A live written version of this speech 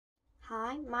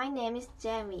Hi, my name is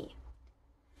Jamie.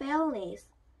 Fairness.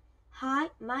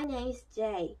 Hi, my name is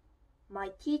Jay.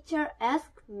 My teacher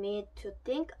asked me to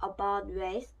think about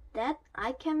ways that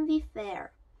I can be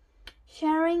fair.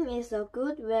 Sharing is a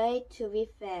good way to be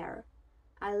fair.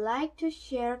 I like to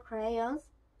share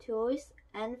crayons, toys,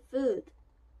 and food.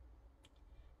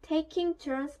 Taking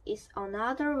turns is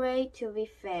another way to be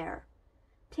fair.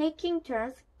 Taking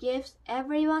turns gives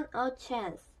everyone a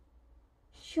chance.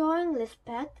 Showing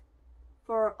respect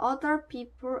for other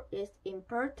people is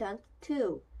important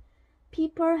too.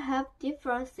 People have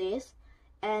differences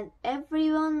and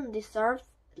everyone deserves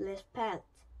respect.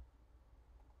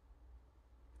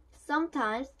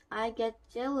 Sometimes I get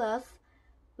jealous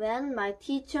when my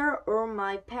teacher or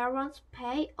my parents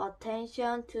pay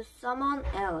attention to someone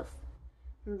else.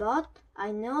 But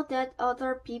I know that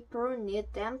other people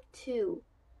need them too.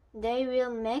 They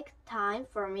will make time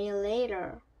for me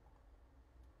later.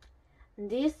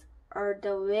 These are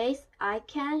the ways I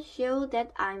can show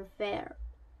that I'm fair.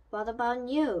 What about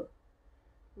you?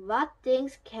 What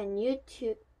things can you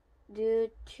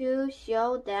do to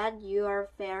show that you are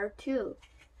fair too?